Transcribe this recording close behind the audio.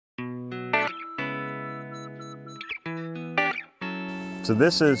So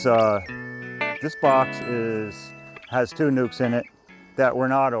this is this box has 2 nukes in it that were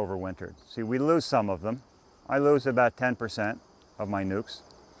not overwintered. See, we lose some of them. I lose about 10% of my nukes.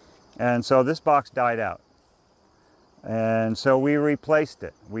 And so this box died out. And so we replaced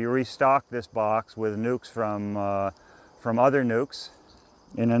it. We restocked this box with nukes from other nukes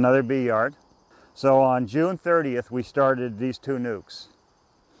in another bee yard. So on June 30th, we started these 2 nukes.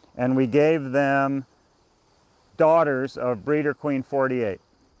 And we gave them daughters of breeder queen 48.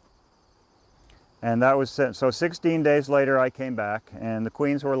 And that was so 16 days later I came back and the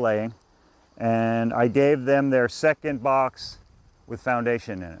queens were laying, and I gave them their second box with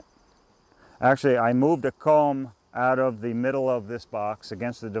foundation in it. Actually, I moved a comb out of the middle of this box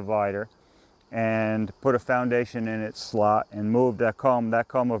against the divider and put a foundation in its slot and moved that comb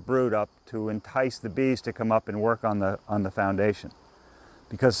of brood up to entice the bees to come up and work on the foundation.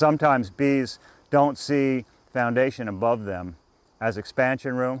 Because sometimes bees don't see foundation above them as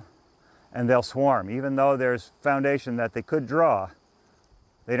expansion room, and they'll swarm. Even though there's foundation that they could draw,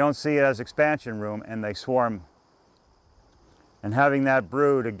 they don't see it as expansion room and they swarm. And having that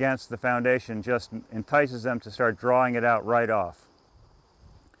brood against the foundation just entices them to start drawing it out right off.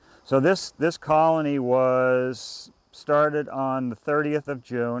 So this colony was started on the 30th of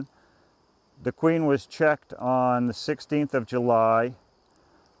June. The queen was checked on the 16th of July.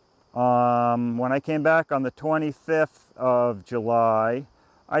 When I came back on the 25th of July,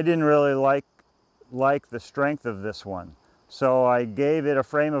 I didn't really like the strength of this one. So I gave it a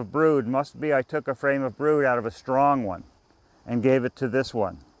frame of brood. Must be I took a frame of brood out of a strong one and gave it to this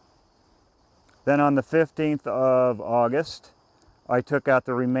one. Then on the 15th of August, I took out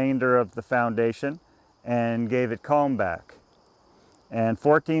the remainder of the foundation and gave it comb back. And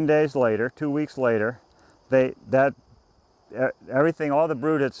 14 days later, 2 weeks later, everything, all the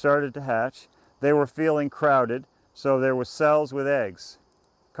brood had started to hatch. They were feeling crowded, so there were cells with eggs,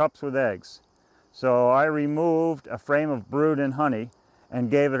 cups with eggs. So I removed a frame of brood and honey and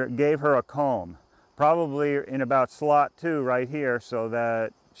gave her a comb, probably in about slot 2 right here, so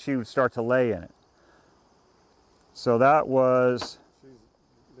that she would start to lay in it. So that was...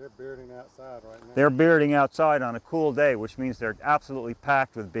 They're bearding outside right now. They're bearding outside on a cool day, which means they're absolutely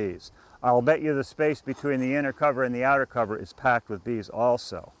packed with bees. I'll bet you the space between the inner cover and the outer cover is packed with bees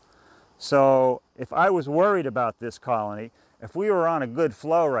also. So if I was worried about this colony, if we were on a good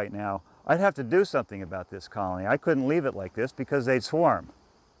flow right now, I'd have to do something about this colony. I couldn't leave it like this because they'd swarm.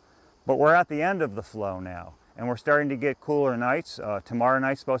 But we're at the end of the flow now, and we're starting to get cooler nights. Tomorrow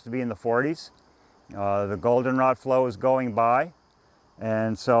night's supposed to be in the 40s. The goldenrod flow is going by,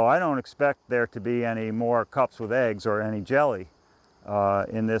 and so I don't expect there to be any more cups with eggs or any jelly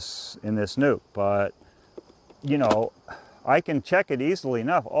in this nuke. But you know, I can check it easily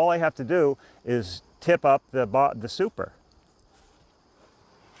enough. All I have to do is tip up the super.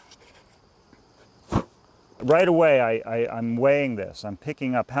 Right away, I'm weighing this. I'm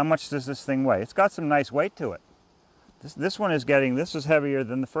picking up how much does this thing weigh. It's got some nice weight to it. This one is this is heavier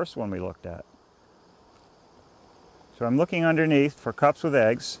than the first one we looked at. So I'm looking underneath for cups with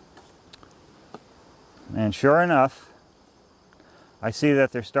eggs, and sure enough, I see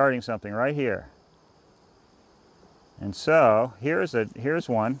that they're starting something right here. And so here's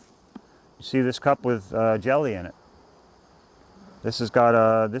one. You see this cup with jelly in it. This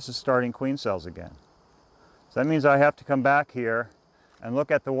is starting queen cells again. So that means I have to come back here and look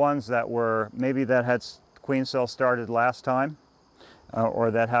at the ones that had queen cells started last time,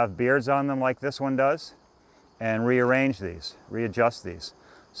 or that have beards on them like this one does, and rearrange these, readjust these.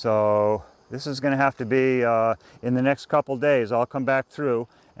 So this is going to have to be in the next couple days. I'll come back through,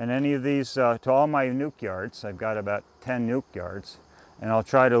 and any of these, to all my nuke yards, I've got about 10 nuke yards, and I'll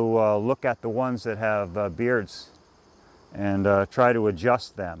try to look at the ones that have beards and try to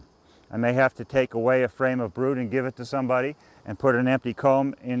adjust them. I may have to take away a frame of brood and give it to somebody and put an empty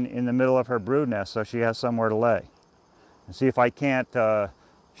comb in the middle of her brood nest so she has somewhere to lay. And see if I can't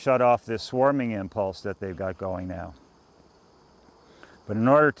shut off this swarming impulse that they've got going now. But in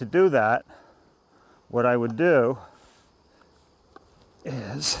order to do that, what I would do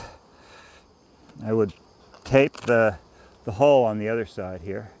is I would tape the hole on the other side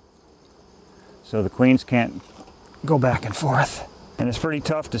here so the queens can't go back and forth. And it's pretty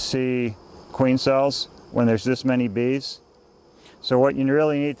tough to see queen cells when there's this many bees. So what you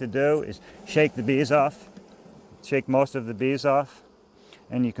really need to do is shake the bees off, shake most of the bees off,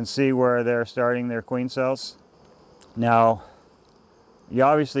 and you can see where they're starting their queen cells. Now, you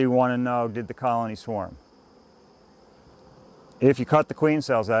obviously want to know, did the colony swarm? If you cut the queen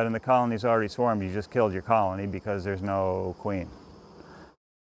cells out and the colony's already swarmed, you just killed your colony because there's no queen.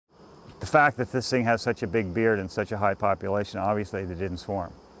 the fact that this thing has such a big beard and such a high population, obviously they didn't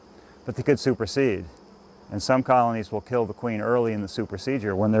swarm. But they could supersede. And some colonies will kill the queen early in the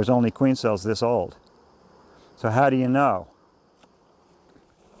supersedure when there's only queen cells this old. So how do you know?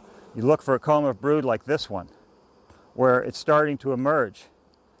 You look for a comb of brood like this one, where it's starting to emerge.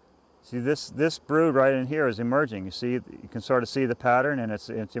 See, this brood right in here is emerging. You see, you can sort of see the pattern, and it's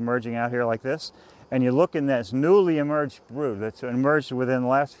emerging out here like this. And you look in this newly emerged brood that's emerged within the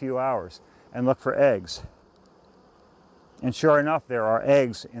last few hours and look for eggs. And sure enough, there are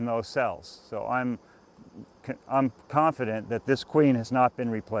eggs in those cells. So I'm confident that this queen has not been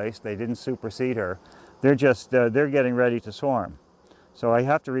replaced. They didn't supersede her. They're just, they're getting ready to swarm. So I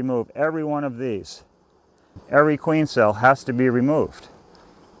have to remove every one of these. Every queen cell has to be removed.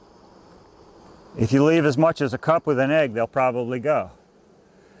 If you leave as much as a cup with an egg, they'll probably go.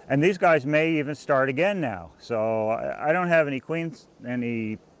 And these guys may even start again now. So I don't have any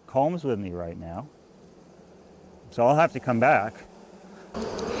combs with me right now. So I'll have to come back.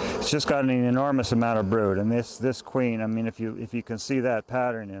 It's just got an enormous amount of brood. And this queen, I mean, if you can see that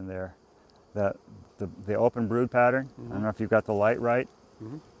pattern in there, the open brood pattern. I don't know if you've got the light right.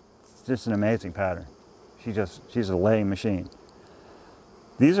 It's just an amazing pattern. She's a laying machine.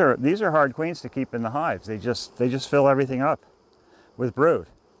 These are hard queens to keep in the hives. They just fill everything up with brood.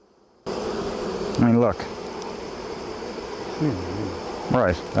 I mean, look.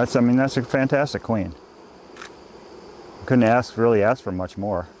 Right. That's a fantastic queen. Couldn't really ask for much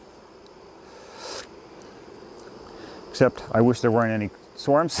more. Except I wish there weren't any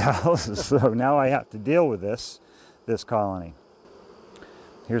swarm cells, so now I have to deal with this colony.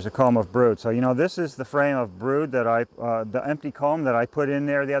 Here's a comb of brood. So, you know, this is the frame of brood that the empty comb that I put in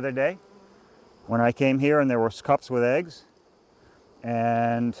there the other day when I came here, and there were cups with eggs.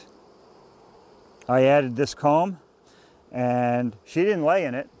 And I added this comb, and she didn't lay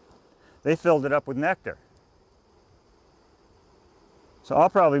in it. They filled it up with nectar. So I'll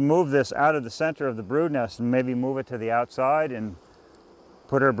probably move this out of the center of the brood nest and maybe move it to the outside and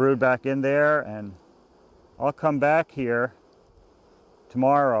put her brood back in there, and I'll come back here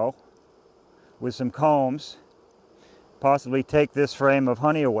tomorrow with some combs, possibly take this frame of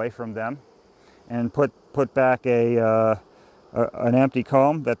honey away from them and put back an empty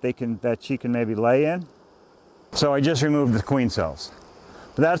comb that she can maybe lay in. So I just removed the queen cells,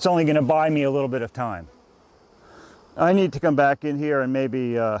 but that's only going to buy me a little bit of time. I need to come back in here and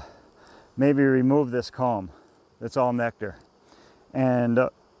maybe remove this comb that's all nectar, and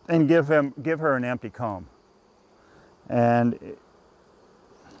give her an empty comb, and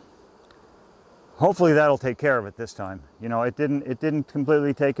hopefully that'll take care of it this time. You know, it didn't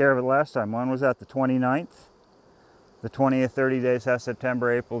completely take care of it last time. When was that? The 29th, the 20th. 30 days has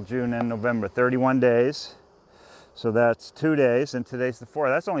September, April, June, and November. 31 days. So that's 2 days, and today's the 4th.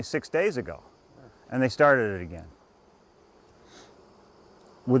 That's only 6 days ago, and they started it again.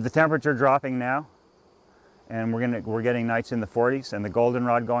 With the temperature dropping now, and we're getting nights in the 40s, and the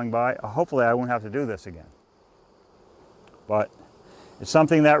goldenrod going by, hopefully I won't have to do this again. But it's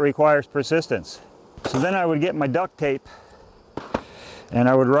something that requires persistence. So then I would get my duct tape, and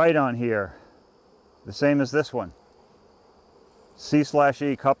I would write on here, the same as this one,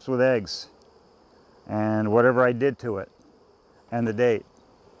 C/E, cups with eggs, and whatever I did to it, and the date,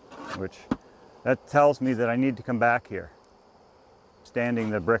 which that tells me that I need to come back here, standing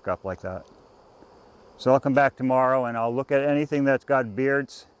the brick up like that. So I'll come back tomorrow and I'll look at anything that's got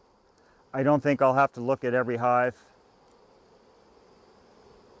beards. I don't think I'll have to look at every hive.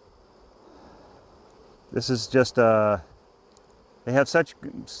 This is just they have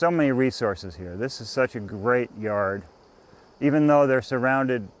so many resources here. This is such a great yard. Even though they're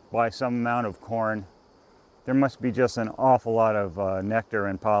surrounded by some amount of corn, there must be just an awful lot of nectar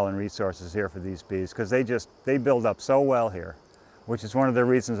and pollen resources here for these bees, because they build up so well here, which is one of the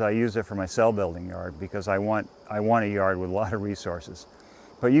reasons I use it for my cell building yard, because I want a yard with a lot of resources.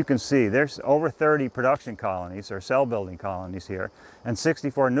 But you can see there's over 30 production colonies or cell building colonies here, and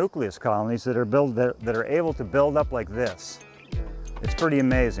 64 nucleus colonies that are able to build up like this. It's pretty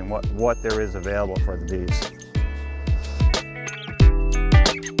amazing what there is available for the bees.